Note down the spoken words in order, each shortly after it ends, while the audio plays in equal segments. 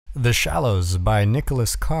The Shallows by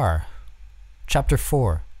Nicholas Carr. Chapter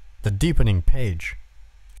 4. The Deepening Page.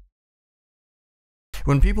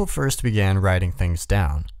 When people first began writing things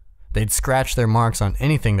down, they'd scratch their marks on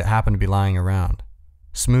anything that happened to be lying around.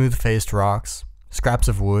 Smooth-faced rocks, scraps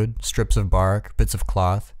of wood, strips of bark, bits of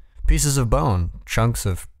cloth, pieces of bone, chunks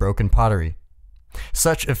of broken pottery.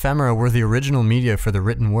 Such ephemera were the original media for the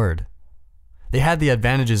written word. They had the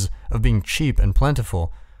advantages of being cheap and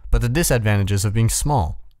plentiful, but the disadvantages of being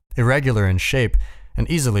small, irregular in shape, and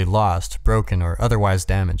easily lost, broken, or otherwise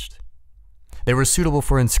damaged. They were suitable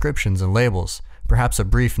for inscriptions and labels, perhaps a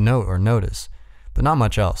brief note or notice, but not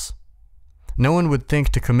much else. No one would think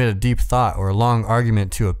to commit a deep thought or a long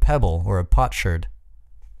argument to a pebble or a potsherd.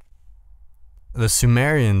 The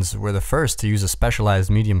Sumerians were the first to use a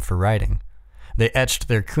specialized medium for writing. They etched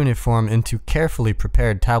their cuneiform into carefully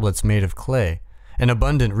prepared tablets made of clay, an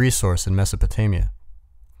abundant resource in Mesopotamia.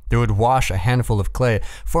 They would wash a handful of clay,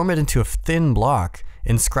 form it into a thin block,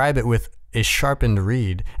 inscribe it with a sharpened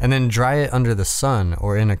reed, and then dry it under the sun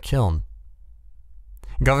or in a kiln.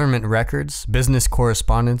 Government records, business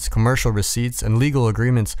correspondence, commercial receipts, and legal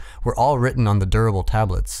agreements were all written on the durable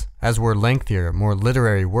tablets, as were lengthier, more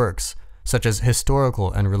literary works, such as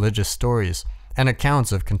historical and religious stories, and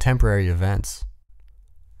accounts of contemporary events.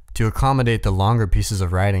 To accommodate the longer pieces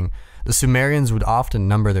of writing, the Sumerians would often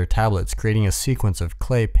number their tablets, creating a sequence of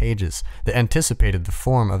clay pages that anticipated the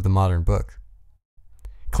form of the modern book.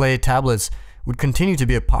 Clay tablets would continue to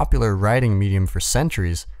be a popular writing medium for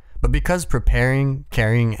centuries, but because preparing,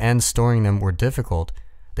 carrying, and storing them were difficult,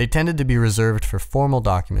 they tended to be reserved for formal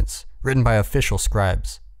documents written by official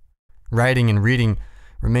scribes. Writing and reading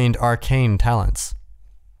remained arcane talents.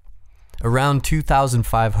 Around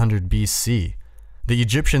 2500 BC, the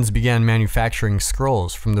Egyptians began manufacturing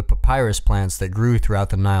scrolls from the papyrus plants that grew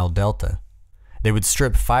throughout the Nile Delta. They would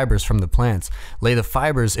strip fibers from the plants, lay the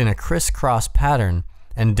fibers in a crisscross pattern,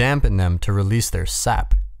 and dampen them to release their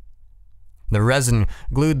sap. The resin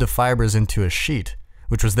glued the fibers into a sheet,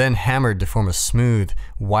 which was then hammered to form a smooth,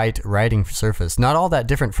 white writing surface, not all that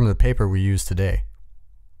different from the paper we use today.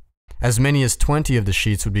 As many as 20 of the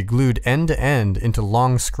sheets would be glued end to end into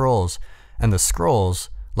long scrolls, and the scrolls,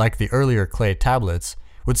 like the earlier clay tablets,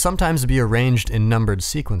 would sometimes be arranged in numbered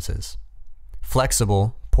sequences.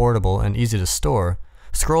 Flexible, portable, and easy to store,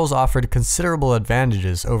 scrolls offered considerable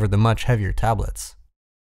advantages over the much heavier tablets.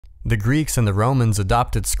 The Greeks and the Romans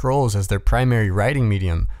adopted scrolls as their primary writing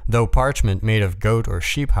medium, though parchment made of goat or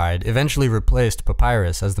sheep hide eventually replaced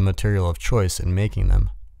papyrus as the material of choice in making them.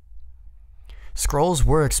 Scrolls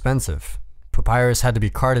were expensive. Papyrus had to be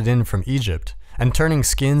carted in from Egypt, and turning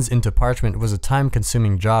skins into parchment was a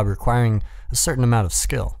time-consuming job requiring a certain amount of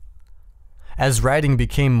skill. As writing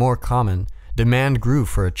became more common, demand grew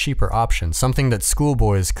for a cheaper option, something that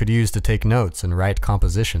schoolboys could use to take notes and write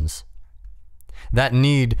compositions. That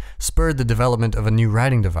need spurred the development of a new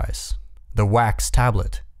writing device, the wax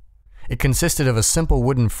tablet. It consisted of a simple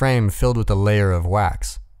wooden frame filled with a layer of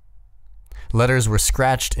wax. Letters were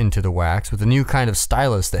scratched into the wax with a new kind of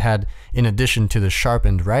stylus that had, in addition to the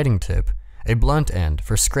sharpened writing tip, a blunt end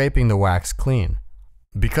for scraping the wax clean.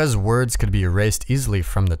 Because words could be erased easily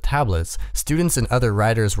from the tablets, students and other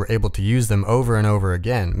writers were able to use them over and over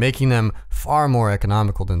again, making them far more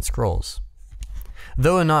economical than scrolls.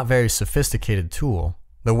 Though a not very sophisticated tool,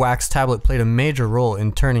 the wax tablet played a major role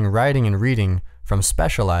in turning writing and reading from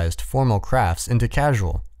specialized, formal crafts into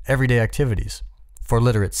casual, everyday activities, for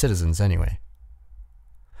literate citizens anyway.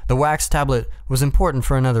 The wax tablet was important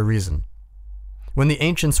for another reason. When the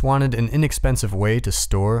ancients wanted an inexpensive way to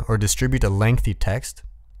store or distribute a lengthy text,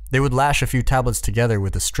 they would lash a few tablets together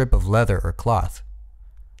with a strip of leather or cloth.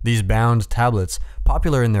 These bound tablets,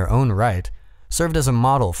 popular in their own right, served as a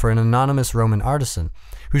model for an anonymous Roman artisan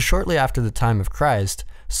who shortly after the time of Christ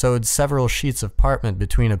sewed several sheets of parchment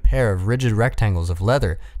between a pair of rigid rectangles of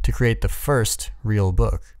leather to create the first real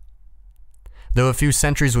book. Though a few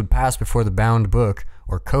centuries would pass before the bound book,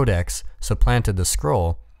 or codex, supplanted the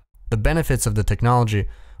scroll, the benefits of the technology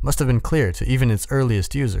must have been clear to even its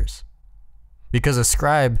earliest users. Because a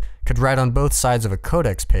scribe could write on both sides of a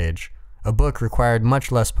codex page, a book required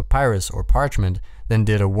much less papyrus or parchment than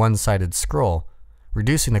did a one-sided scroll,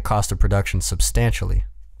 reducing the cost of production substantially.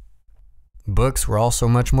 Books were also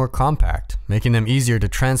much more compact, making them easier to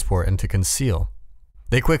transport and to conceal.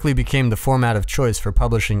 They quickly became the format of choice for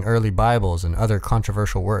publishing early Bibles and other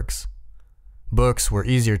controversial works. Books were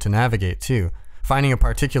easier to navigate too. Finding a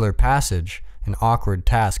particular passage, an awkward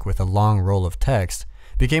task with a long roll of text,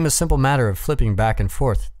 became a simple matter of flipping back and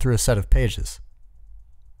forth through a set of pages.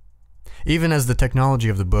 Even as the technology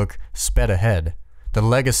of the book sped ahead, the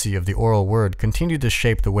legacy of the oral word continued to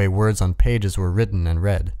shape the way words on pages were written and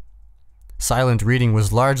read. silent reading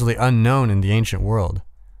was largely unknown in the ancient world.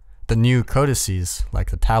 The new codices, like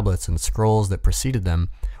the tablets and scrolls that preceded them,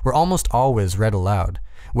 were almost always read aloud,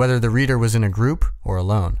 whether the reader was in a group or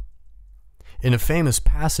alone. In a famous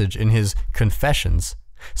passage in his Confessions,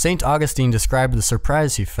 St. Augustine described the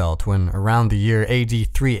surprise he felt when, around the year AD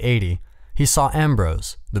 380, he saw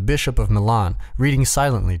Ambrose, the bishop of Milan, reading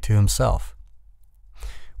silently to himself.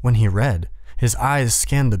 When he read, his eyes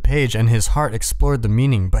scanned the page and his heart explored the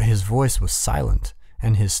meaning, but his voice was silent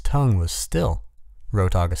and his tongue was still,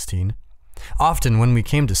 wrote Augustine. Often when we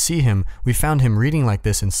came to see him, we found him reading like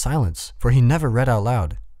this in silence, for he never read out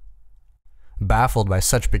loud. Baffled by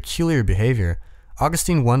such peculiar behavior,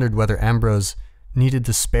 Augustine wondered whether Ambrose needed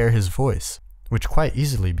to spare his voice, which quite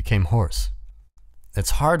easily became hoarse.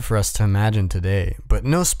 It's hard for us to imagine today, but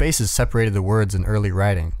no spaces separated the words in early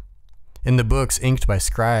writing. In the books inked by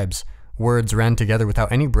scribes, words ran together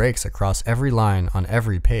without any breaks across every line on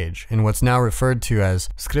every page, in what's now referred to as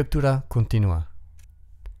scriptura continua.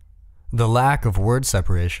 The lack of word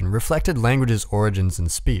separation reflected language's origins in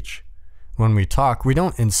speech. When we talk, we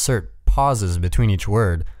don't insert pauses between each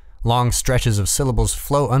word. Long stretches of syllables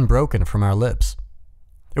flow unbroken from our lips.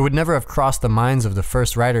 It would never have crossed the minds of the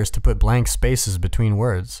first writers to put blank spaces between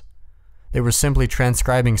words. They were simply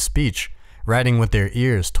transcribing speech, writing what their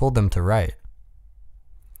ears told them to write.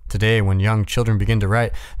 Today, when young children begin to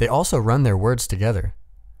write, they also run their words together.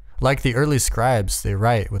 Like the early scribes, they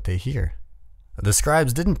write what they hear. The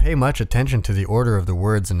scribes didn't pay much attention to the order of the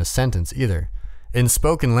words in a sentence either. In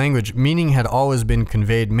spoken language, meaning had always been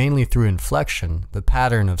conveyed mainly through inflection, the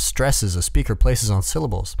pattern of stresses a speaker places on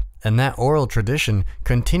syllables, and that oral tradition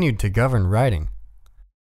continued to govern writing.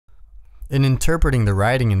 In interpreting the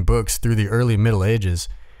writing in books through the early Middle Ages,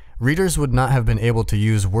 readers would not have been able to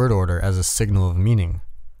use word order as a signal of meaning.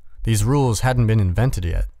 These rules hadn't been invented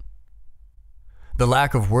yet. The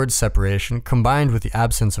lack of word separation, combined with the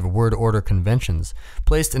absence of word order conventions,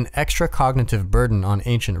 placed an extra cognitive burden on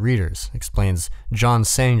ancient readers, explains John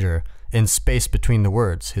Sanger in Space Between the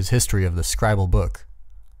Words, his history of the scribal book.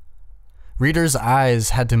 Readers'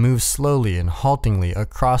 eyes had to move slowly and haltingly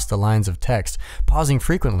across the lines of text, pausing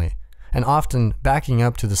frequently, and often backing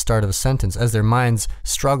up to the start of a sentence as their minds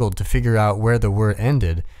struggled to figure out where the word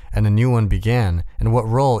ended and a new one began, and what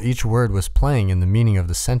role each word was playing in the meaning of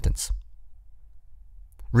the sentence.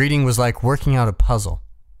 Reading was like working out a puzzle.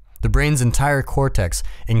 The brain's entire cortex,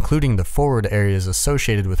 including the forward areas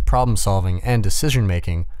associated with problem solving and decision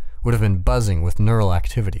making, would have been buzzing with neural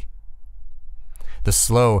activity. The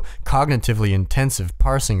slow, cognitively intensive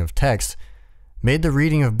parsing of text made the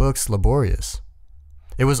reading of books laborious.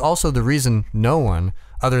 It was also the reason no one,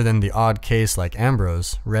 other than the odd case like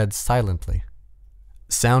Ambrose, read silently.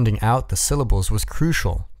 Sounding out the syllables was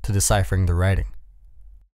crucial to deciphering the writing.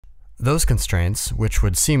 Those constraints, which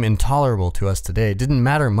would seem intolerable to us today, didn't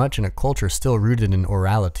matter much in a culture still rooted in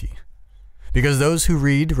orality. Because those who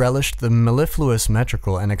read relished the mellifluous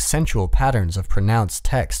metrical and accentual patterns of pronounced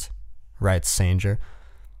text, writes Sanger.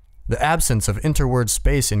 The absence of interword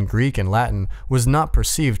space in Greek and Latin was not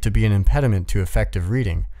perceived to be an impediment to effective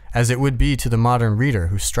reading, as it would be to the modern reader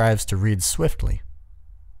who strives to read swiftly.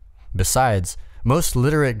 Besides, most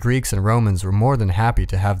literate Greeks and Romans were more than happy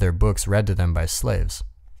to have their books read to them by slaves.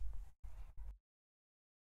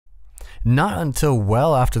 Not until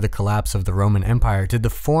well after the collapse of the Roman Empire did the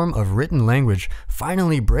form of written language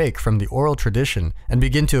finally break from the oral tradition and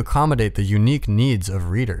begin to accommodate the unique needs of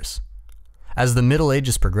readers. As the Middle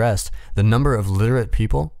Ages progressed, the number of literate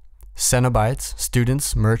people, cenobites,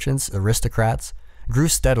 students, merchants, aristocrats, grew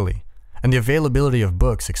steadily, and the availability of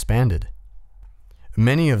books expanded.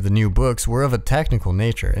 Many of the new books were of a technical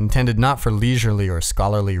nature, intended not for leisurely or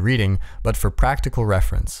scholarly reading, but for practical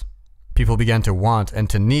reference. People began to want and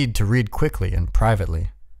to need to read quickly and privately.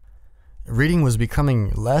 Reading was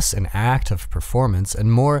becoming less an act of performance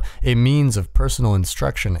and more a means of personal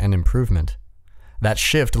instruction and improvement. That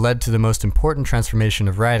shift led to the most important transformation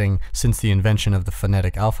of writing since the invention of the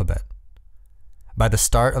phonetic alphabet. By the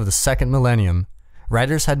start of the second millennium,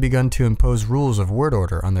 writers had begun to impose rules of word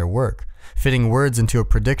order on their work, fitting words into a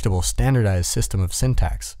predictable, standardized system of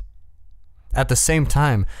syntax. At the same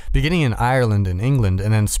time, beginning in Ireland and England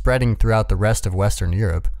and then spreading throughout the rest of Western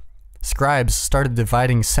Europe, scribes started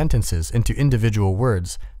dividing sentences into individual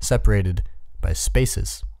words separated by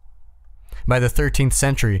spaces. By the 13th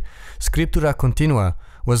century, scriptura continua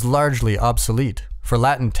was largely obsolete for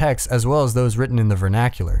Latin texts as well as those written in the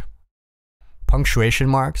vernacular. Punctuation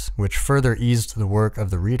marks, which further eased the work of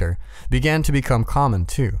the reader, began to become common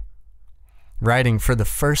too. Writing for the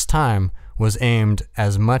first time was aimed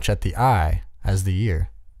as much at the eye as the ear.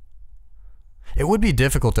 It would be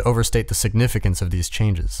difficult to overstate the significance of these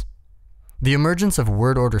changes. The emergence of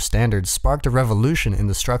word order standards sparked a revolution in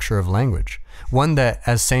the structure of language, one that,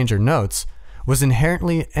 as Sanger notes, was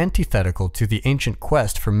inherently antithetical to the ancient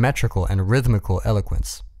quest for metrical and rhythmical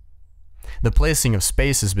eloquence. The placing of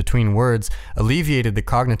spaces between words alleviated the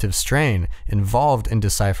cognitive strain involved in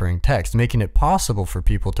deciphering text, making it possible for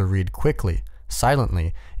people to read quickly,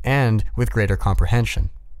 silently, and with greater comprehension.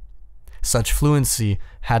 Such fluency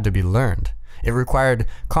had to be learned. It required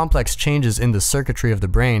complex changes in the circuitry of the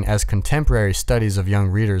brain, as contemporary studies of young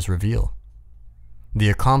readers reveal.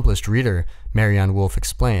 The accomplished reader, Marianne Wolf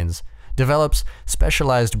explains, develops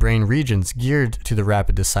specialized brain regions geared to the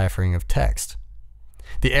rapid deciphering of text.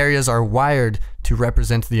 The areas are wired to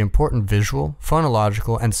represent the important visual,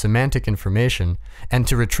 phonological, and semantic information, and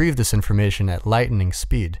to retrieve this information at lightning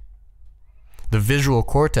speed. The visual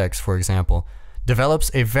cortex, for example, develops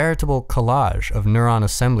a veritable collage of neuron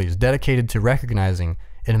assemblies dedicated to recognizing,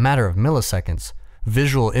 in a matter of milliseconds,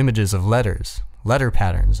 visual images of letters, letter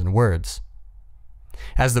patterns, and words.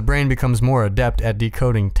 As the brain becomes more adept at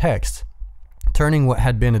decoding text, turning what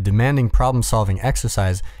had been a demanding problem-solving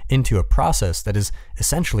exercise into a process that is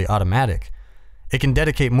essentially automatic, it can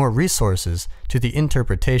dedicate more resources to the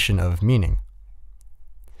interpretation of meaning.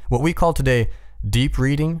 What we call today deep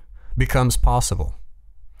reading becomes possible.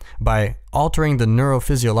 By altering the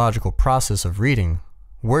neurophysiological process of reading,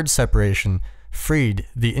 word separation freed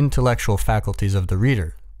the intellectual faculties of the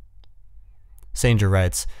reader. Sanger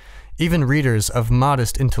writes, "Even readers of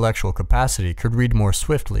modest intellectual capacity could read more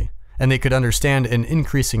swiftly, and they could understand an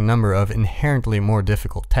increasing number of inherently more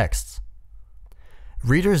difficult texts."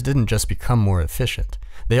 Readers didn't just become more efficient,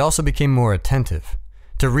 they also became more attentive.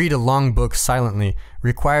 To read a long book silently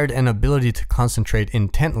required an ability to concentrate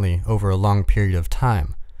intently over a long period of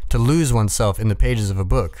time, to lose oneself in the pages of a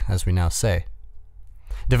book, as we now say.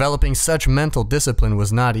 Developing such mental discipline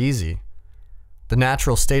was not easy. The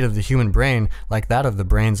natural state of the human brain, like that of the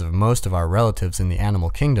brains of most of our relatives in the animal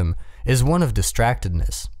kingdom, is one of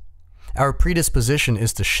distractedness. Our predisposition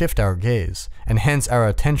is to shift our gaze, and hence our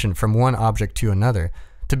attention from one object to another,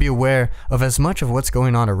 to be aware of as much of what's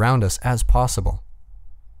going on around us as possible.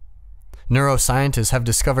 Neuroscientists have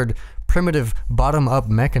discovered primitive bottom-up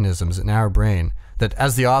mechanisms in our brain that,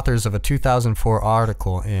 as the authors of a 2004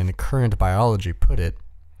 article in Current Biology put it,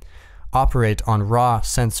 operate on raw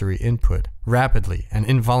sensory input, rapidly and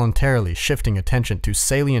involuntarily shifting attention to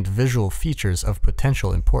salient visual features of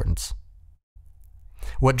potential importance.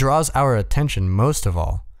 What draws our attention most of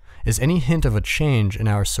all is any hint of a change in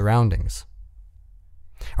our surroundings.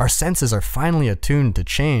 Our senses are finally attuned to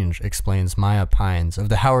change, explains Maya Pines of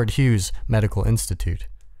the Howard Hughes Medical Institute.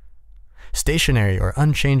 Stationary or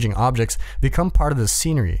unchanging objects become part of the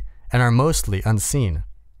scenery and are mostly unseen.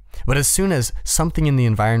 But as soon as something in the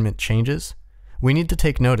environment changes, we need to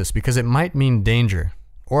take notice because it might mean danger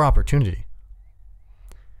or opportunity.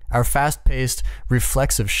 Our fast-paced,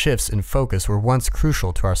 reflexive shifts in focus were once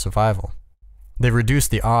crucial to our survival. They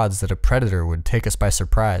reduced the odds that a predator would take us by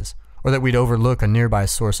surprise, or that we'd overlook a nearby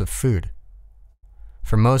source of food.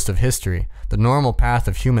 For most of history, the normal path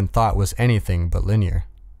of human thought was anything but linear.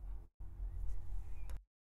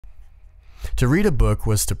 To read a book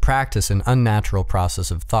was to practice an unnatural process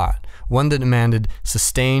of thought, one that demanded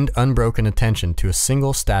sustained, unbroken attention to a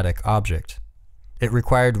single static object. It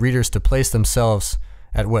required readers to place themselves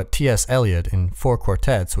at what T.S. Eliot in Four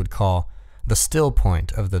Quartets would call the still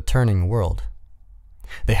point of the turning world.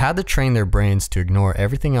 They had to train their brains to ignore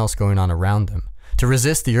everything else going on around them, to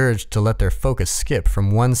resist the urge to let their focus skip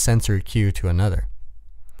from one sensory cue to another.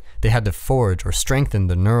 They had to forge or strengthen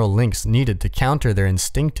the neural links needed to counter their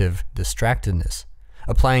instinctive distractedness,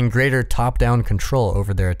 applying greater top-down control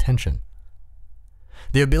over their attention.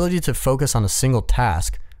 The ability to focus on a single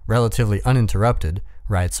task, relatively uninterrupted,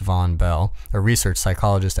 writes Vaughan Bell, a research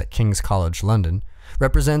psychologist at King's College London,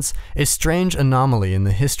 represents a strange anomaly in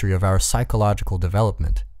the history of our psychological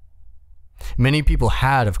development. Many people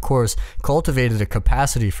had, of course, cultivated a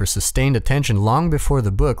capacity for sustained attention long before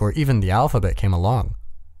the book or even the alphabet came along.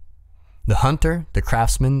 The hunter, the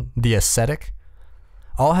craftsman, the ascetic,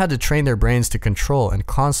 all had to train their brains to control and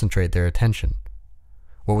concentrate their attention.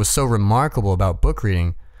 What was so remarkable about book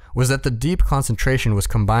reading was that the deep concentration was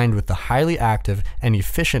combined with the highly active and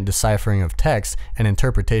efficient deciphering of text and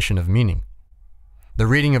interpretation of meaning. The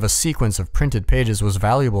reading of a sequence of printed pages was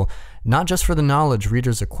valuable not just for the knowledge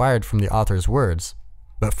readers acquired from the author's words,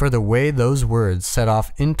 but for the way those words set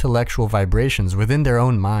off intellectual vibrations within their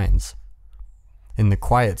own minds. In the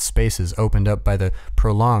quiet spaces opened up by the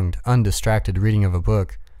prolonged, undistracted reading of a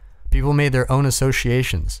book, people made their own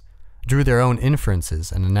associations, drew their own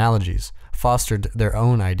inferences and analogies, fostered their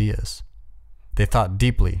own ideas. They thought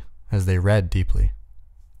deeply as they read deeply.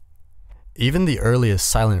 Even the earliest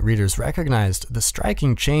silent readers recognized the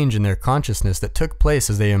striking change in their consciousness that took place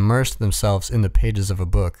as they immersed themselves in the pages of a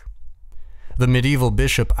book. The medieval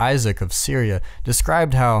bishop Isaac of Syria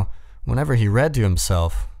described how, whenever he read to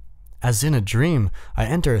himself, "As in a dream, I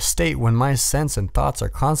enter a state when my sense and thoughts are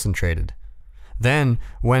concentrated. Then,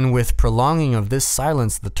 when with prolonging of this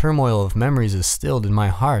silence the turmoil of memories is stilled in my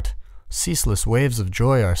heart, ceaseless waves of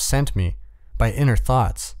joy are sent me by inner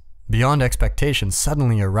thoughts, beyond expectation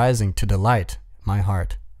suddenly arising to delight my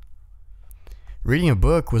heart." Reading a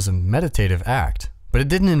book was a meditative act, but it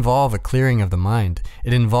didn't involve a clearing of the mind.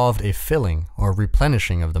 It involved a filling or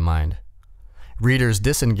replenishing of the mind. Readers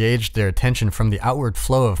disengaged their attention from the outward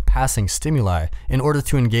flow of passing stimuli in order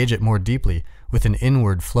to engage it more deeply with an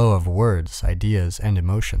inward flow of words, ideas, and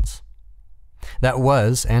emotions. That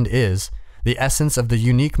was, and is, the essence of the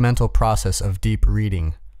unique mental process of deep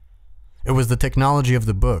reading. It was the technology of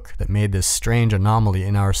the book that made this strange anomaly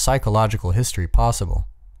in our psychological history possible.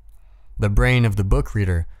 The brain of the book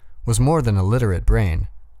reader was more than a literate brain.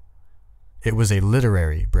 It was a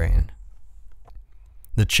literary brain.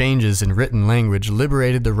 The changes in written language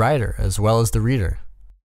liberated the writer as well as the reader.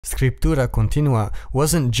 Scriptura continua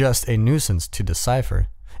wasn't just a nuisance to decipher,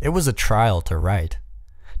 it was a trial to write.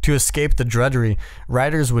 To escape the drudgery,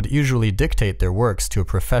 writers would usually dictate their works to a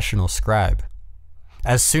professional scribe.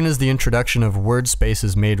 As soon as the introduction of word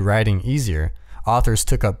spaces made writing easier, authors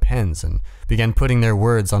took up pens and began putting their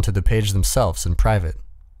words onto the page themselves in private.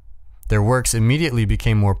 Their works immediately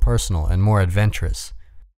became more personal and more adventurous.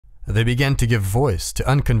 They began to give voice to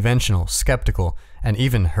unconventional, skeptical, and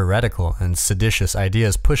even heretical and seditious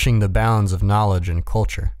ideas pushing the bounds of knowledge and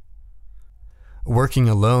culture. Working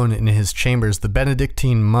alone in his chambers, the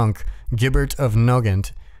Benedictine monk Guibert of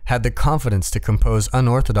Nogent had the confidence to compose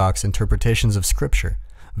unorthodox interpretations of scripture,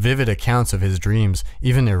 vivid accounts of his dreams,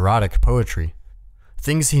 even erotic poetry.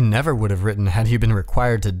 Things he never would have written had he been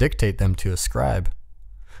required to dictate them to a scribe.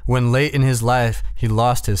 When late in his life he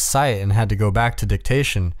lost his sight and had to go back to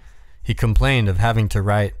dictation, he complained of having to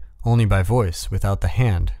write only by voice, without the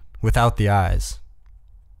hand, without the eyes.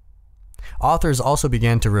 Authors also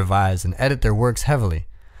began to revise and edit their works heavily,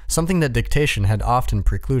 something that dictation had often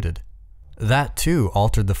precluded. That too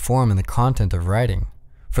altered the form and the content of writing.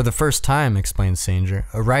 For the first time, explains Sanger,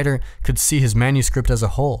 a writer could see his manuscript as a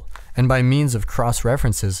whole, and by means of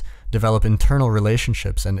cross-references, develop internal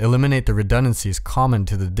relationships and eliminate the redundancies common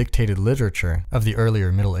to the dictated literature of the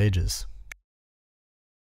earlier Middle Ages.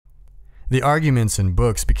 The arguments in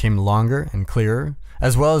books became longer and clearer,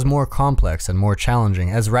 as well as more complex and more challenging,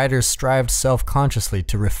 as writers strived self-consciously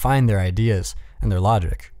to refine their ideas and their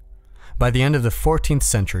logic. By the end of the 14th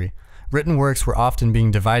century, written works were often being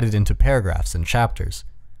divided into paragraphs and chapters,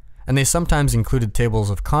 and they sometimes included tables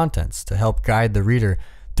of contents to help guide the reader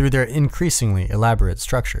through their increasingly elaborate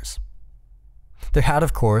structures. There had,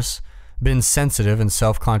 of course, been sensitive and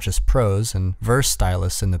self-conscious prose and verse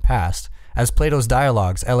stylists in the past, as Plato's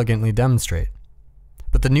dialogues elegantly demonstrate.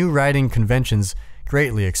 But the new writing conventions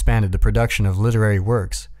greatly expanded the production of literary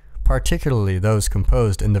works, particularly those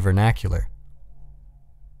composed in the vernacular.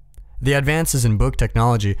 The advances in book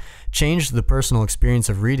technology changed the personal experience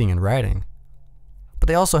of reading and writing, but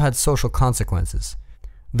they also had social consequences.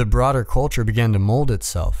 The broader culture began to mold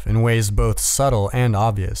itself in ways both subtle and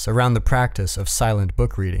obvious around the practice of silent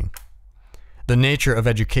book reading. The nature of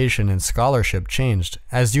education and scholarship changed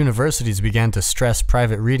as universities began to stress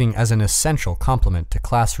private reading as an essential complement to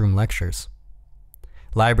classroom lectures.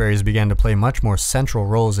 Libraries began to play much more central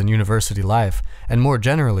roles in university life and more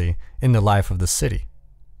generally in the life of the city.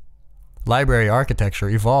 Library architecture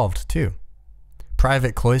evolved too.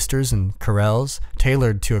 Private cloisters and chorales,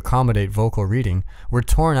 tailored to accommodate vocal reading, were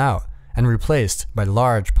torn out and replaced by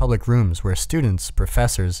large public rooms where students,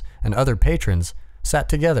 professors, and other patrons sat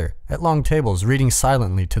together at long tables reading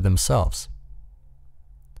silently to themselves.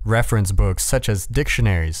 Reference books such as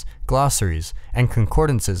dictionaries, glossaries, and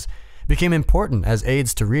concordances became important as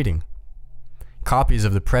aids to reading. Copies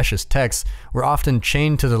of the precious texts were often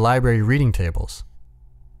chained to the library reading tables.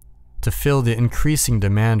 To fill the increasing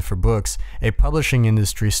demand for books, a publishing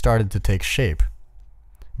industry started to take shape.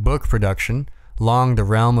 Book production, long the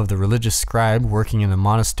realm of the religious scribe working in a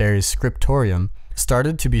monastery's scriptorium,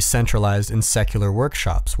 started to be centralized in secular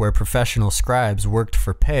workshops where professional scribes worked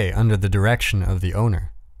for pay under the direction of the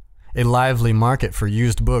owner. A lively market for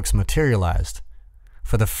used books materialized.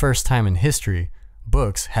 For the first time in history,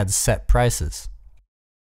 books had set prices.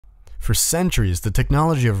 For centuries, the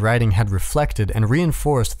technology of writing had reflected and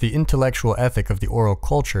reinforced the intellectual ethic of the oral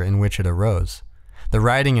culture in which it arose. The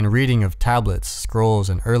writing and reading of tablets, scrolls,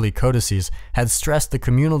 and early codices had stressed the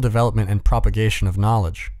communal development and propagation of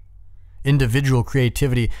knowledge. Individual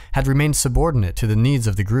creativity had remained subordinate to the needs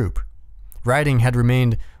of the group. Writing had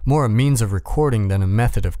remained more a means of recording than a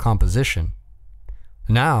method of composition.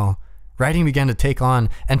 Now, writing began to take on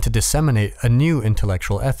and to disseminate a new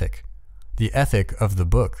intellectual ethic, the ethic of the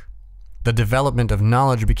book. The development of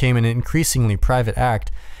knowledge became an increasingly private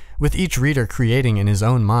act, with each reader creating in his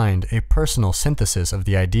own mind a personal synthesis of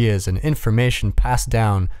the ideas and information passed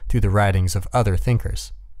down through the writings of other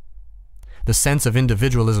thinkers. The sense of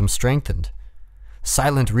individualism strengthened.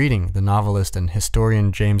 Silent reading, the novelist and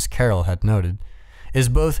historian James Carroll had noted, is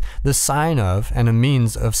both the sign of and a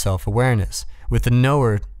means of self-awareness, with the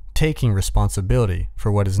knower taking responsibility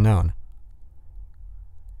for what is known.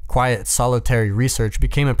 Quiet, solitary research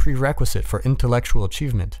became a prerequisite for intellectual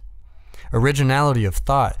achievement. Originality of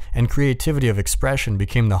thought and creativity of expression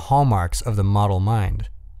became the hallmarks of the model mind.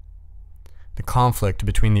 The conflict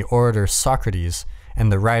between the orator Socrates and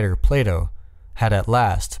the writer Plato had at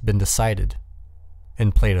last been decided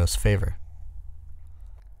in Plato's favor.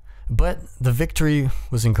 But the victory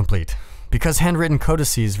was incomplete. Because handwritten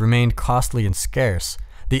codices remained costly and scarce,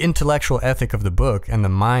 the intellectual ethic of the book and the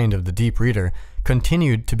mind of the deep reader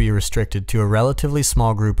continued to be restricted to a relatively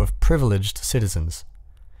small group of privileged citizens.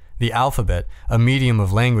 The alphabet, a medium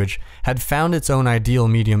of language, had found its own ideal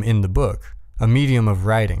medium in the book, a medium of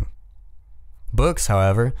writing. Books,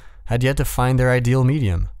 however, had yet to find their ideal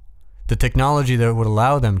medium, the technology that would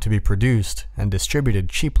allow them to be produced and distributed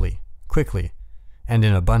cheaply, quickly, and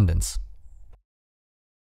in abundance.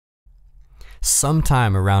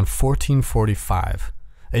 Sometime around 1445,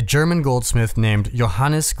 a German goldsmith named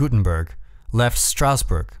Johannes Gutenberg left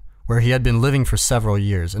Strasbourg, where he had been living for several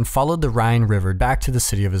years, and followed the Rhine River back to the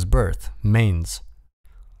city of his birth, Mainz.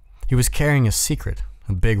 He was carrying a secret,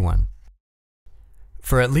 a big one.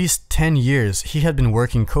 For at least 10 years, he had been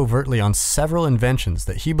working covertly on several inventions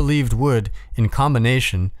that he believed would, in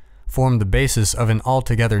combination, form the basis of an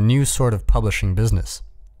altogether new sort of publishing business.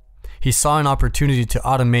 He saw an opportunity to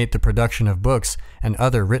automate the production of books and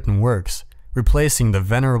other written works, replacing the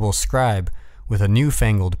venerable scribe with a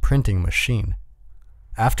newfangled printing machine.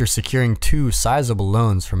 After securing 2 sizable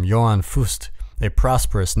loans from Johann Fust, a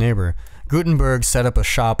prosperous neighbor, Gutenberg set up a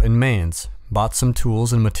shop in Mainz, bought some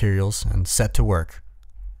tools and materials, and set to work.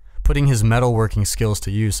 Putting his metalworking skills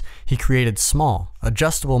to use, he created small,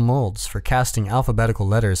 adjustable molds for casting alphabetical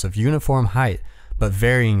letters of uniform height but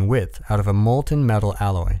varying width out of a molten metal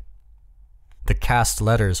alloy. The cast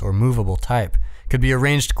letters or movable type could be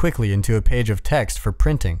arranged quickly into a page of text for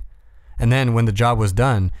printing, and then when the job was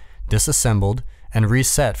done, disassembled and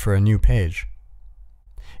reset for a new page.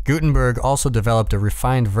 Gutenberg also developed a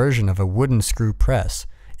refined version of a wooden screw press,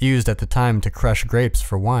 used at the time to crush grapes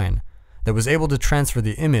for wine, that was able to transfer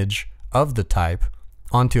the image of the type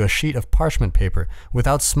onto a sheet of parchment paper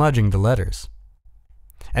without smudging the letters.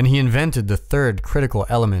 And he invented the third critical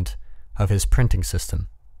element of his printing system,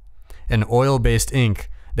 an oil-based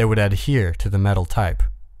ink that would adhere to the metal type.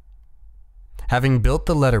 Having built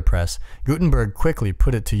the letterpress, Gutenberg quickly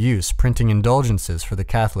put it to use printing indulgences for the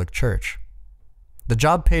Catholic Church. The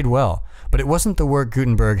job paid well, but it wasn't the work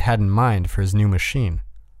Gutenberg had in mind for his new machine.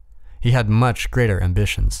 He had much greater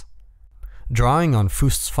ambitions. Drawing on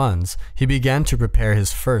Fust's funds, he began to prepare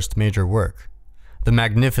his first major work, the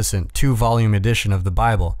magnificent 2-volume edition of the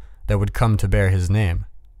Bible that would come to bear his name.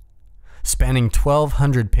 Spanning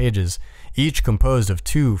 1,200 pages, each composed of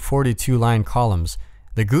 2 42-line columns,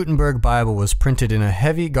 the Gutenberg Bible was printed in a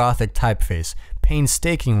heavy Gothic typeface,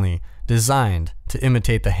 painstakingly designed to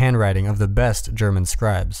imitate the handwriting of the best German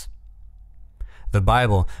scribes. The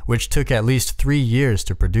Bible, which took at least 3 years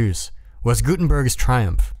to produce, was Gutenberg's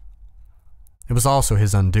triumph. It was also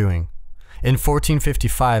his undoing. In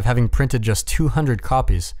 1455, having printed just 200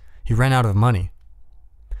 copies, he ran out of money.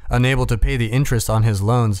 Unable to pay the interest on his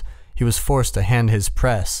loans, he was forced to hand his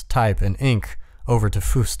press, type, and ink over to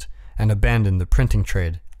Fust and abandon the printing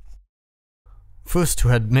trade. Fust, who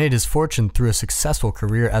had made his fortune through a successful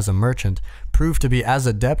career as a merchant, proved to be as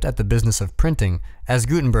adept at the business of printing as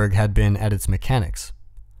Gutenberg had been at its mechanics.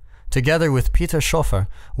 Together with Peter Schoeffer,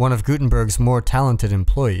 one of Gutenberg's more talented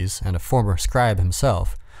employees and a former scribe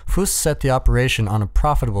himself, Fust set the operation on a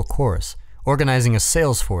profitable course, organizing a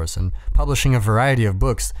sales force and publishing a variety of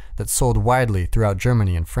books that sold widely throughout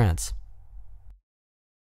Germany and France.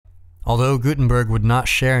 Although Gutenberg would not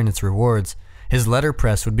share in its rewards, his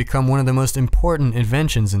letterpress would become one of the most important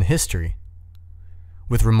inventions in history.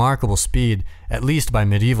 With remarkable speed, at least by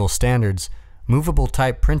medieval standards, movable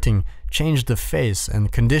type printing changed the face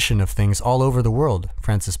and condition of things all over the world,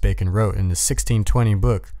 Francis Bacon wrote in his 1620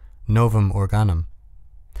 book, Novum Organum,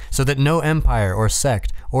 so that no empire or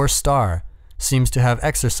sect or star seems to have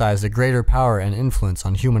exercised a greater power and influence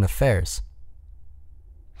on human affairs.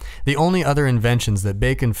 The only other inventions that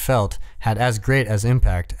Bacon felt had as great as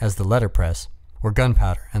impact as the letterpress were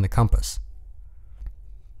gunpowder and the compass.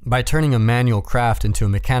 By turning a manual craft into a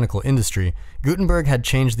mechanical industry, Gutenberg had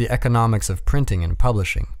changed the economics of printing and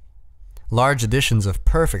publishing. Large editions of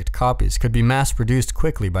perfect copies could be mass-produced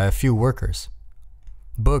quickly by a few workers.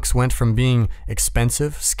 Books went from being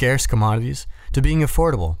expensive, scarce commodities to being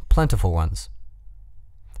affordable, plentiful ones.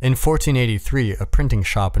 In 1483, a printing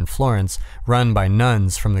shop in Florence, run by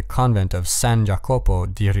nuns from the convent of San Jacopo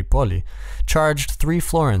di Ripoli, charged 3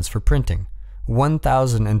 florins for printing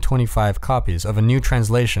 1,025 copies of a new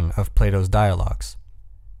translation of Plato's dialogues.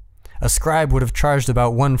 A scribe would have charged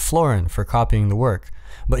about 1 florin for copying the work,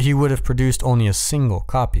 but he would have produced only a single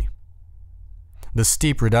copy. The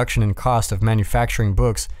steep reduction in cost of manufacturing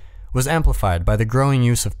books was amplified by the growing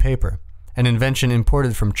use of paper, an invention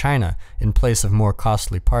imported from China in place of more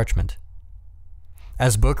costly parchment.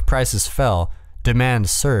 As book prices fell, demand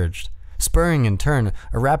surged, spurring in turn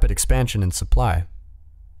a rapid expansion in supply.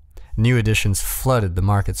 New editions flooded the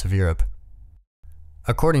markets of Europe.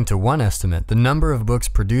 According to one estimate, the number of books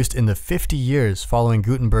produced in the 50 years following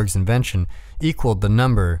Gutenberg's invention equaled the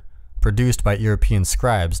number produced by European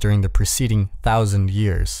scribes during the preceding 1,000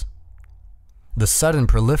 years. The sudden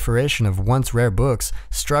proliferation of once rare books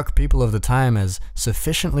struck people of the time as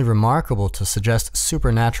sufficiently remarkable to suggest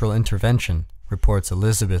supernatural intervention, reports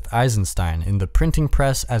Elizabeth Eisenstein in The Printing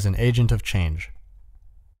Press as an Agent of Change.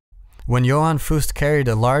 When Johann Fust carried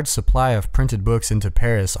a large supply of printed books into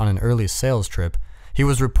Paris on an early sales trip, he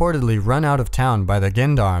was reportedly run out of town by the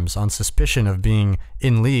gendarmes on suspicion of being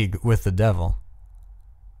in league with the devil.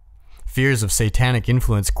 Fears of satanic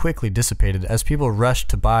influence quickly dissipated as people rushed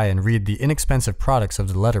to buy and read the inexpensive products of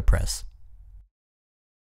the letterpress.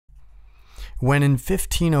 When in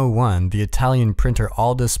 1501 the Italian printer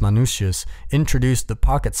Aldus Manutius introduced the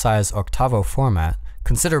pocket-size octavo format,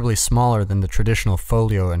 considerably smaller than the traditional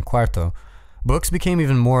folio and quarto, books became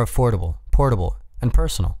even more affordable, portable, and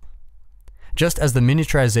personal. Just as the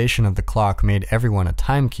miniaturization of the clock made everyone a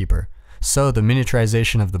timekeeper, so the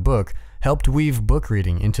miniaturization of the book helped weave book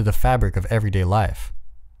reading into the fabric of everyday life.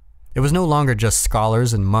 It was no longer just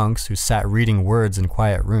scholars and monks who sat reading words in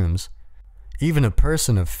quiet rooms. Even a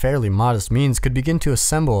person of fairly modest means could begin to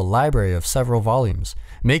assemble a library of several volumes,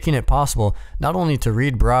 making it possible not only to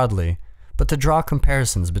read broadly, but to draw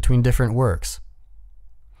comparisons between different works.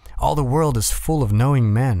 All the world is full of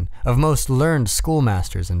knowing men, of most learned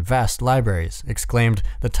schoolmasters and vast libraries, exclaimed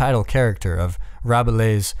the title character of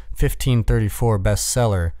Rabelais' 1534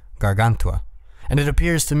 bestseller, Gargantua, and it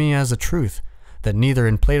appears to me as a truth that neither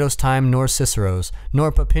in Plato's time nor Cicero's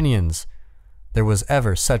nor Papinian's there was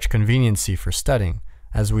ever such conveniency for studying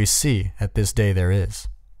as we see at this day there is.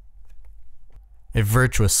 A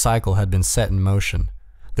virtuous cycle had been set in motion.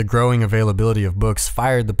 The growing availability of books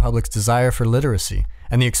fired the public's desire for literacy,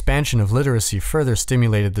 and the expansion of literacy further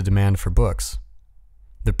stimulated the demand for books.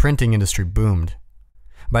 The printing industry boomed.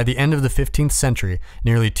 By the end of the 15th century,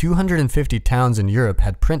 nearly 250 towns in Europe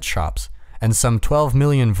had print shops, and some 12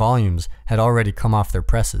 million volumes had already come off their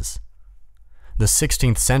presses. The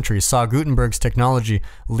 16th century saw Gutenberg's technology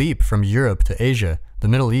leap from Europe to Asia, the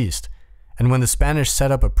Middle East, and when the Spanish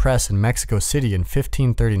set up a press in Mexico City in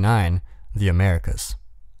 1539, the Americas.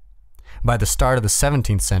 By the start of the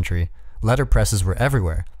 17th century, letterpresses were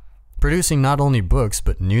everywhere, producing not only books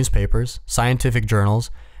but newspapers, scientific journals,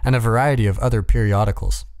 and a variety of other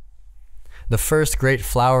periodicals. The first great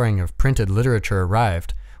flowering of printed literature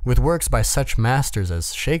arrived, with works by such masters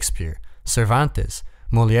as Shakespeare, Cervantes,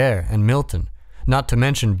 Molière, and Milton, not to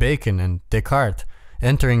mention Bacon and Descartes,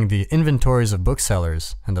 entering the inventories of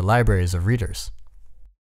booksellers and the libraries of readers.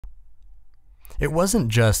 It wasn't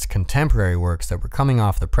just contemporary works that were coming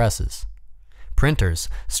off the presses. Printers,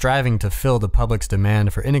 striving to fill the public's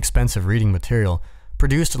demand for inexpensive reading material,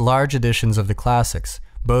 produced large editions of the classics,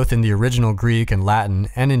 both in the original Greek and Latin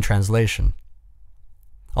and in translation.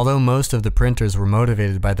 Although most of the printers were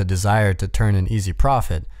motivated by the desire to turn an easy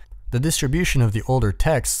profit, the distribution of the older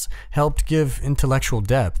texts helped give intellectual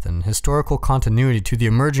depth and historical continuity to the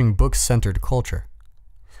emerging book-centered culture.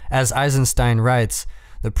 As Eisenstein writes,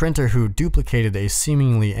 the printer who duplicated a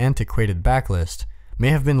seemingly antiquated backlist may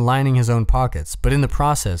have been lining his own pockets, but in the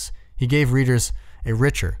process, he gave readers a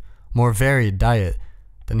richer, more varied diet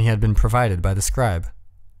than he had been provided by the scribe.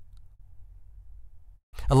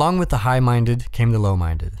 Along with the high-minded came the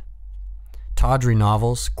low-minded. Tawdry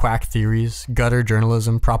novels, quack theories, gutter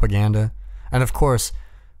journalism, propaganda, and of course,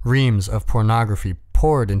 reams of pornography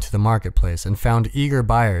poured into the marketplace and found eager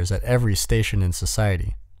buyers at every station in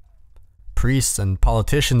society. Priests and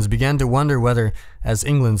politicians began to wonder whether, as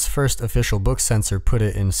England's first official book censor put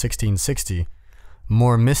it in 1660,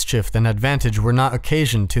 more mischief than advantage were not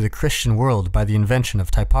occasioned to the Christian world by the invention of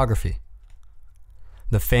typography.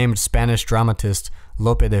 The famed Spanish dramatist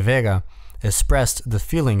Lope de Vega expressed the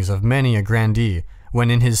feelings of many a grandee when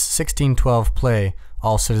in his 1612 play,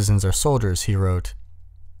 All Citizens Are Soldiers, he wrote,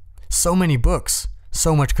 "So many books,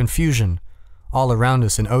 so much confusion, all around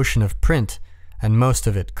us an ocean of print, and most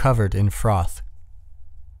of it covered in froth."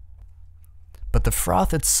 But the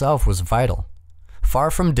froth itself was vital. Far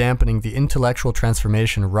from dampening the intellectual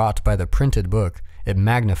transformation wrought by the printed book, it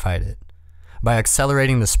magnified it. By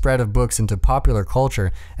accelerating the spread of books into popular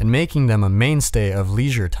culture and making them a mainstay of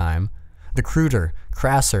leisure time, the cruder,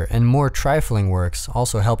 crasser, and more trifling works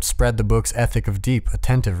also helped spread the book's ethic of deep,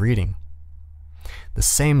 attentive reading. The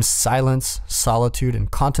same silence, solitude, and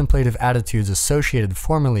contemplative attitudes associated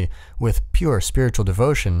formerly with pure spiritual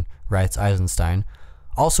devotion, writes Eisenstein,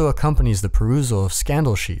 also accompanies the perusal of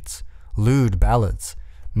scandal sheets, lewd ballads,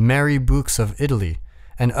 merry books of Italy,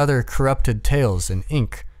 and other corrupted tales in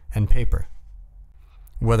ink and paper.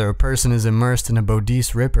 Whether a person is immersed in a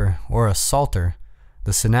Bodice Ripper or a Psalter,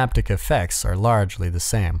 the synaptic effects are largely the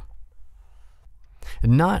same.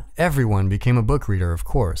 Not everyone became a book reader, of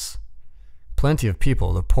course. Plenty of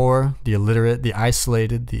people, the poor, the illiterate, the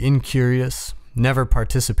isolated, the incurious, never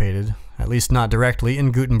participated, at least not directly,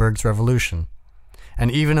 in Gutenberg's revolution.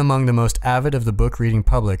 And even among the most avid of the book-reading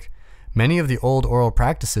public, many of the old oral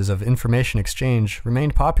practices of information exchange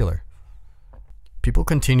remained popular. People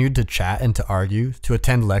continued to chat and to argue, to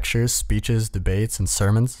attend lectures, speeches, debates, and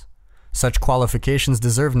sermons. Such qualifications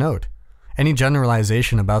deserve note. Any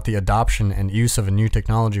generalization about the adoption and use of a new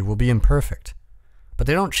technology will be imperfect. But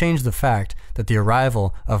they don't change the fact that the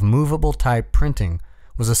arrival of movable type printing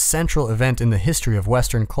was a central event in the history of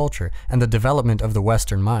Western culture and the development of the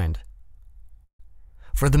Western mind.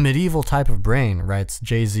 For the medieval type of brain, writes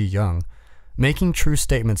J.Z. Young, making true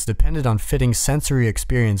statements depended on fitting sensory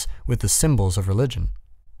experience with the symbols of religion.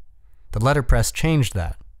 The letterpress changed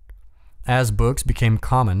that. As books became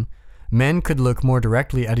common, men could look more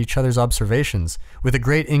directly at each other's observations, with a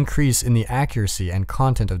great increase in the accuracy and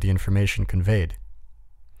content of the information conveyed.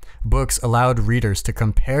 Books allowed readers to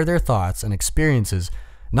compare their thoughts and experiences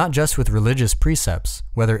not just with religious precepts,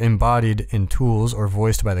 whether embodied in tools or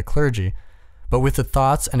voiced by the clergy, but with the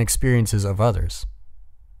thoughts and experiences of others.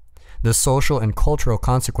 The social and cultural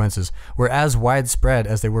consequences were as widespread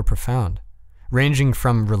as they were profound, ranging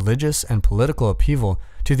from religious and political upheaval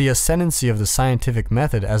to the ascendancy of the scientific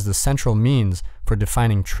method as the central means for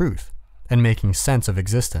defining truth and making sense of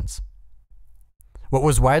existence. What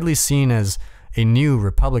was widely seen as a new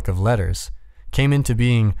republic of letters came into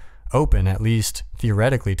being open, at least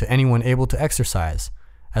theoretically, to anyone able to exercise,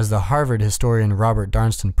 as the Harvard historian Robert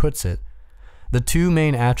Darnton puts it, the two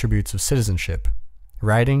main attributes of citizenship,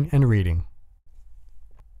 writing and reading.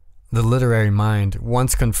 The literary mind,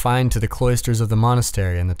 once confined to the cloisters of the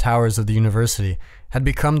monastery and the towers of the university, had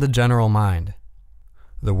become the general mind.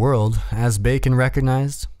 The world, as Bacon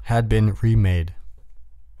recognized, had been remade.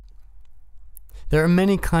 There are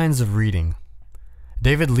many kinds of reading.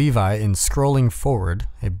 David Levi, in Scrolling Forward,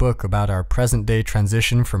 a book about our present-day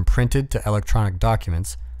transition from printed to electronic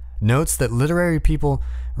documents, notes that literary people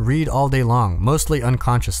read all day long, mostly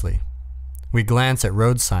unconsciously. We glance at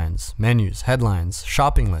road signs, menus, headlines,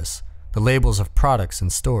 shopping lists, the labels of products in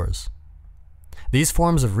stores. These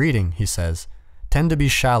forms of reading, he says, tend to be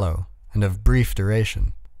shallow and of brief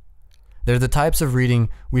duration. They're the types of reading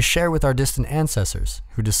we share with our distant ancestors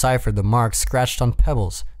who deciphered the marks scratched on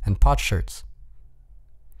pebbles and potsherds.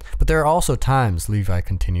 But there are also times, Levi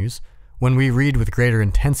continues, when we read with greater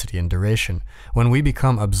intensity and duration, when we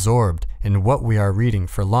become absorbed in what we are reading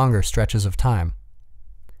for longer stretches of time.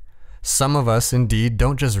 Some of us, indeed,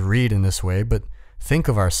 don't just read in this way, but think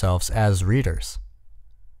of ourselves as readers.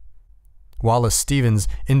 Wallace Stevens,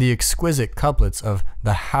 in the exquisite couplets of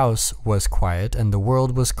 "The house was quiet and the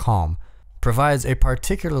world was calm," provides a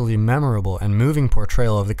particularly memorable and moving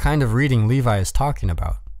portrayal of the kind of reading Levi is talking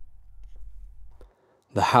about.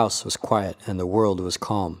 The house was quiet and the world was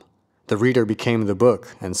calm. The reader became the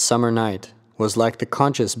book, and summer night was like the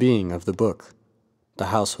conscious being of the book. The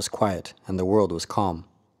house was quiet and the world was calm.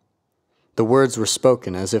 The words were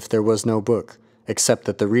spoken as if there was no book, except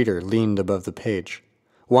that the reader leaned above the page,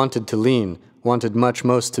 wanted to lean, wanted much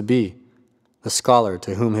most to be, the scholar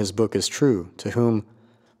to whom his book is true, to whom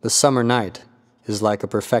the summer night is like a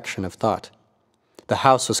perfection of thought. The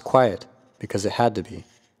house was quiet because it had to be.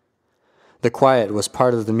 The quiet was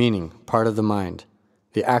part of the meaning, part of the mind,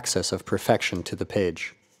 the access of perfection to the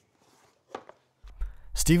page.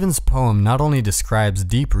 Stevens' poem not only describes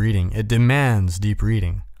deep reading, it demands deep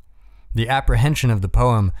reading. The apprehension of the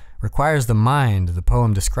poem requires the mind the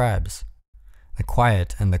poem describes. The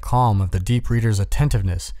quiet and the calm of the deep reader's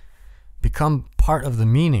attentiveness become part of the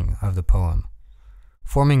meaning of the poem,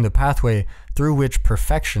 forming the pathway through which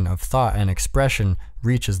perfection of thought and expression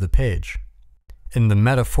reaches the page. In the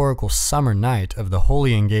metaphorical summer night of the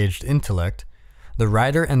wholly engaged intellect, the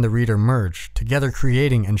writer and the reader merge, together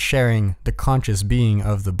creating and sharing the conscious being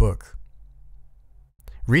of the book.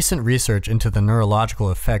 Recent research into the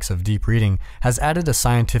neurological effects of deep reading has added a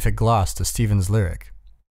scientific gloss to Stevens' lyric.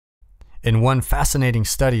 In one fascinating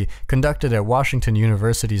study conducted at Washington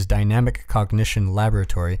University's Dynamic Cognition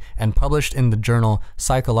Laboratory and published in the journal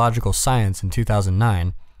Psychological Science in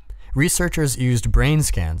 2009, researchers used brain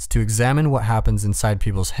scans to examine what happens inside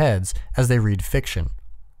people's heads as they read fiction.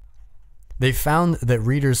 They found that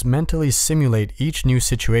readers mentally simulate each new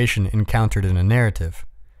situation encountered in a narrative.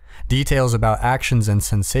 Details about actions and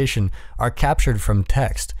sensation are captured from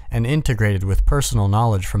text and integrated with personal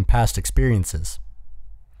knowledge from past experiences.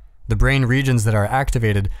 The brain regions that are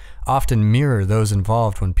activated often mirror those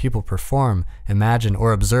involved when people perform, imagine,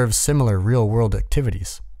 or observe similar real-world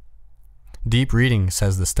activities. Deep reading,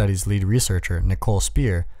 says the study's lead researcher, Nicole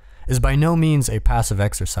Spear, is by no means a passive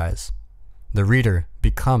exercise. The reader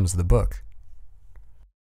becomes the book.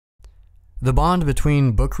 The bond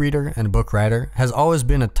between book reader and book writer has always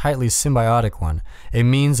been a tightly symbiotic one, a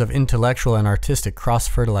means of intellectual and artistic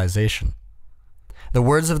cross-fertilization. The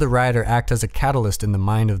words of the writer act as a catalyst in the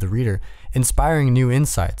mind of the reader, inspiring new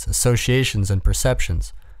insights, associations, and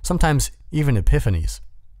perceptions, sometimes even epiphanies.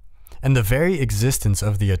 And the very existence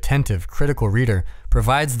of the attentive, critical reader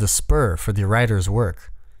provides the spur for the writer's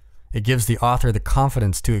work. It gives the author the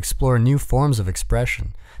confidence to explore new forms of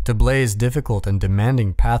expression, to blaze difficult and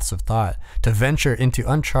demanding paths of thought, to venture into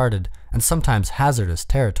uncharted and sometimes hazardous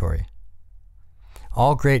territory.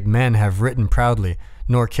 All great men have written proudly,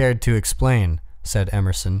 nor cared to explain, said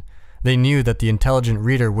Emerson. They knew that the intelligent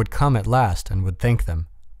reader would come at last and would thank them.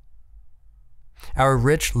 Our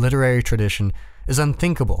rich literary tradition is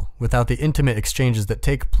unthinkable without the intimate exchanges that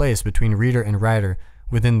take place between reader and writer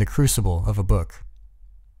within the crucible of a book.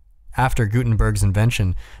 After Gutenberg's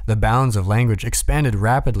invention, the bounds of language expanded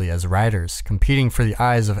rapidly as writers, competing for the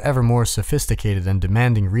eyes of ever more sophisticated and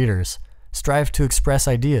demanding readers, strive to express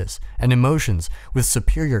ideas and emotions with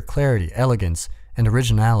superior clarity, elegance, and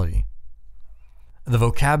originality. The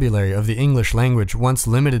vocabulary of the English language, once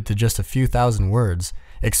limited to just a few thousand words,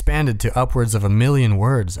 expanded to upwards of 1 million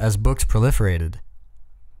words as books proliferated.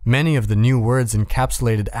 Many of the new words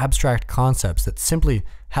encapsulated abstract concepts that simply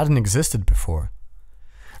hadn't existed before.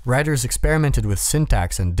 Writers experimented with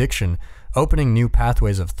syntax and diction, opening new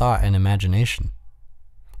pathways of thought and imagination.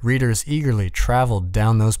 Readers eagerly traveled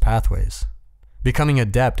down those pathways, becoming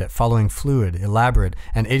adept at following fluid, elaborate,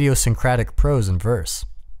 and idiosyncratic prose and verse.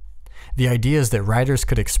 The ideas that writers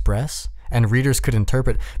could express and readers could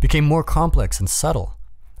interpret became more complex and subtle,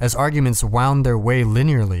 as arguments wound their way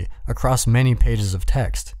linearly across many pages of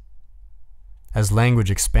text. As language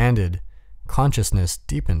expanded, consciousness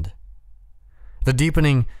deepened. The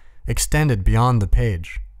deepening extended beyond the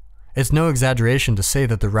page. It's no exaggeration to say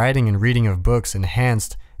that the writing and reading of books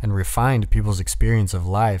enhanced and refined people's experience of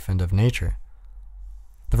life and of nature.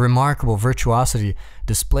 The remarkable virtuosity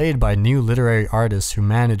displayed by new literary artists who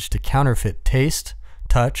managed to counterfeit taste,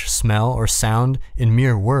 touch, smell, or sound in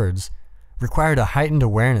mere words required a heightened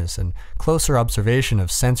awareness and closer observation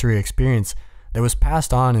of sensory experience that was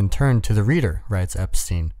passed on in turn to the reader, writes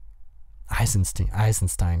Eisenstein,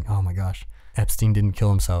 oh my gosh. Epstein didn't kill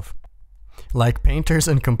himself. Like painters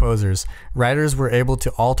and composers, writers were able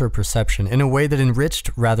to alter perception in a way that enriched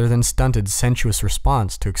rather than stunted sensuous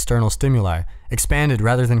response to external stimuli, expanded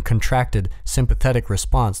rather than contracted sympathetic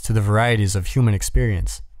response to the varieties of human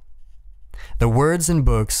experience. The words in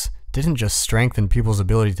books didn't just strengthen people's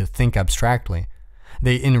ability to think abstractly,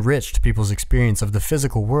 they enriched people's experience of the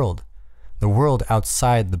physical world, the world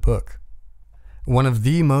outside the book. One of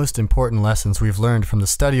the most important lessons we've learned from the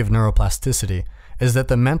study of neuroplasticity is that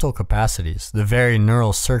the mental capacities, the very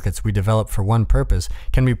neural circuits we develop for one purpose,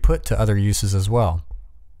 can be put to other uses as well.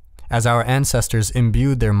 As our ancestors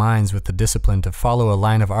imbued their minds with the discipline to follow a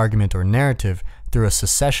line of argument or narrative through a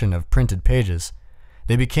succession of printed pages,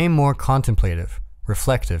 they became more contemplative,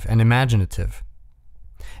 reflective, and imaginative.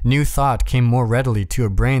 New thought came more readily to a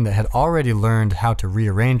brain that had already learned how to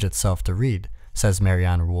rearrange itself to read, says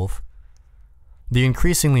Marianne Wolf. The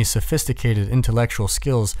increasingly sophisticated intellectual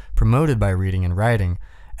skills promoted by reading and writing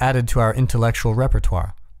added to our intellectual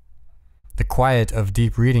repertoire. The quiet of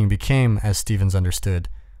deep reading became, as Stevens understood,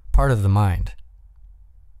 part of the mind.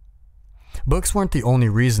 Books weren't the only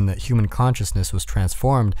reason that human consciousness was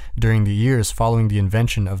transformed during the years following the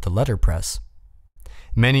invention of the letterpress.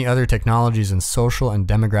 Many other technologies and social and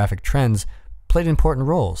demographic trends played important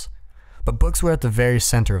roles, but books were at the very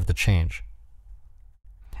center of the change.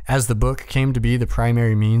 As the book came to be the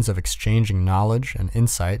primary means of exchanging knowledge and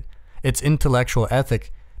insight, its intellectual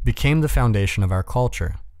ethic became the foundation of our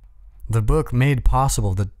culture. The book made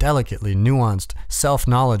possible the delicately nuanced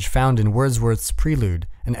self-knowledge found in Wordsworth's Prelude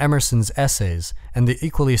and Emerson's Essays, and the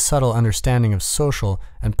equally subtle understanding of social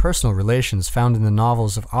and personal relations found in the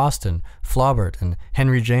novels of Austen, Flaubert, and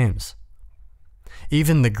Henry James.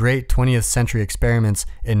 Even the great 20th century experiments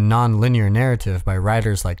in non-linear narrative by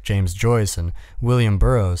writers like James Joyce and William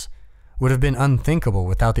Burroughs would have been unthinkable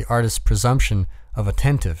without the artist's presumption of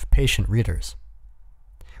attentive, patient readers.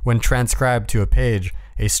 When transcribed to a page,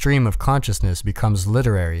 a stream of consciousness becomes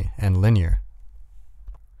literary and linear.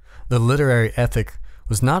 The literary ethic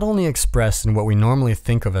was not only expressed in what we normally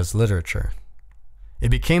think of as literature. It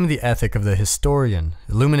became the ethic of the historian,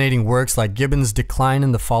 illuminating works like Gibbon's Decline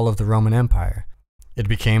and the Fall of the Roman Empire. It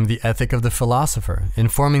became the ethic of the philosopher,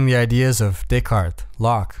 informing the ideas of Descartes,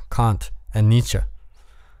 Locke, Kant, and Nietzsche.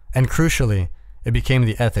 And crucially, it became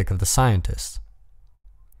the ethic of the scientist.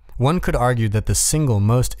 One could argue that the single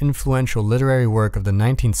most influential literary work of the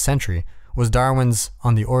 19th century was Darwin's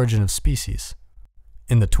On the Origin of Species.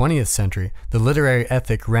 In the 20th century, the literary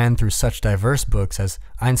ethic ran through such diverse books as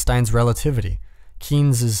Einstein's Relativity,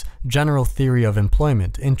 Keynes's General Theory of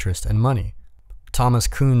Employment, Interest, and Money, Thomas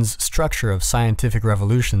Kuhn's Structure of Scientific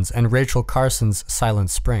Revolutions, and Rachel Carson's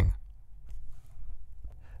Silent Spring.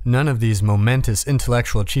 None of these momentous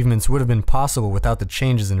intellectual achievements would have been possible without the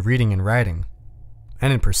changes in reading and writing,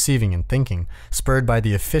 and in perceiving and thinking, spurred by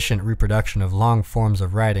the efficient reproduction of long forms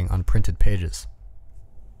of writing on printed pages.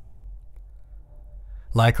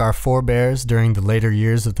 Like our forebears during the later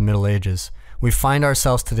years of the Middle Ages, we find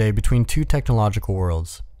ourselves today between two technological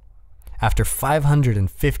worlds. After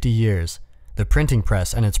 550 years, the printing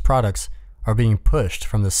press and its products are being pushed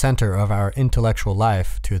from the center of our intellectual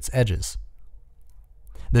life to its edges.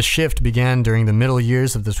 The shift began during the middle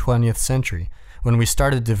years of the 20th century, when we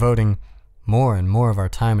started devoting more and more of our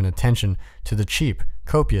time and attention to the cheap,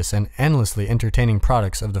 copious, and endlessly entertaining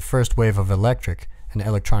products of the first wave of electric and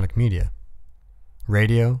electronic media.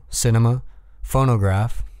 Radio, cinema,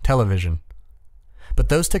 phonograph, television. But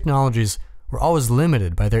those technologies were always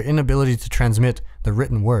limited by their inability to transmit the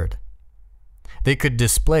written word. They could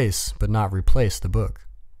displace, but not replace, the book.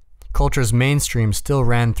 Culture's mainstream still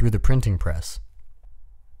ran through the printing press.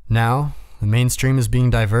 Now, the mainstream is being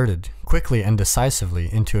diverted, quickly and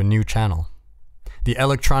decisively, into a new channel. The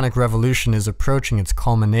electronic revolution is approaching its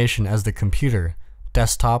culmination as the computer,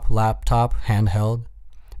 desktop, laptop, handheld,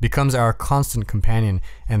 becomes our constant companion,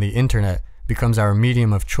 and the internet becomes our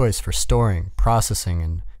medium of choice for storing, processing,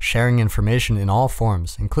 and sharing information in all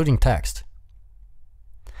forms, including text.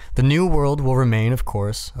 The new world will remain, of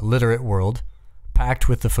course, a literate world, packed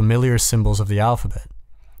with the familiar symbols of the alphabet.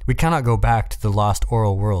 We cannot go back to the lost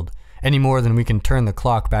oral world, any more than we can turn the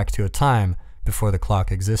clock back to a time before the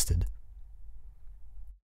clock existed.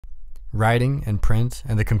 Writing and print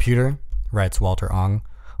and the computer, writes Walter Ong,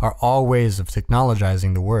 are all ways of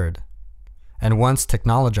technologizing the word. And once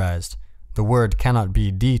technologized, the word cannot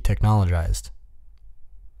be de-technologized.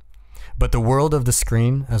 But the world of the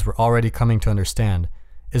screen, as we're already coming to understand,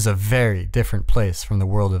 is a very different place from the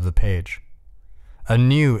world of the page. A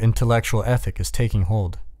new intellectual ethic is taking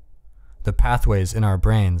hold. The pathways in our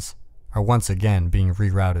brains are once again being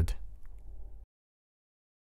rerouted.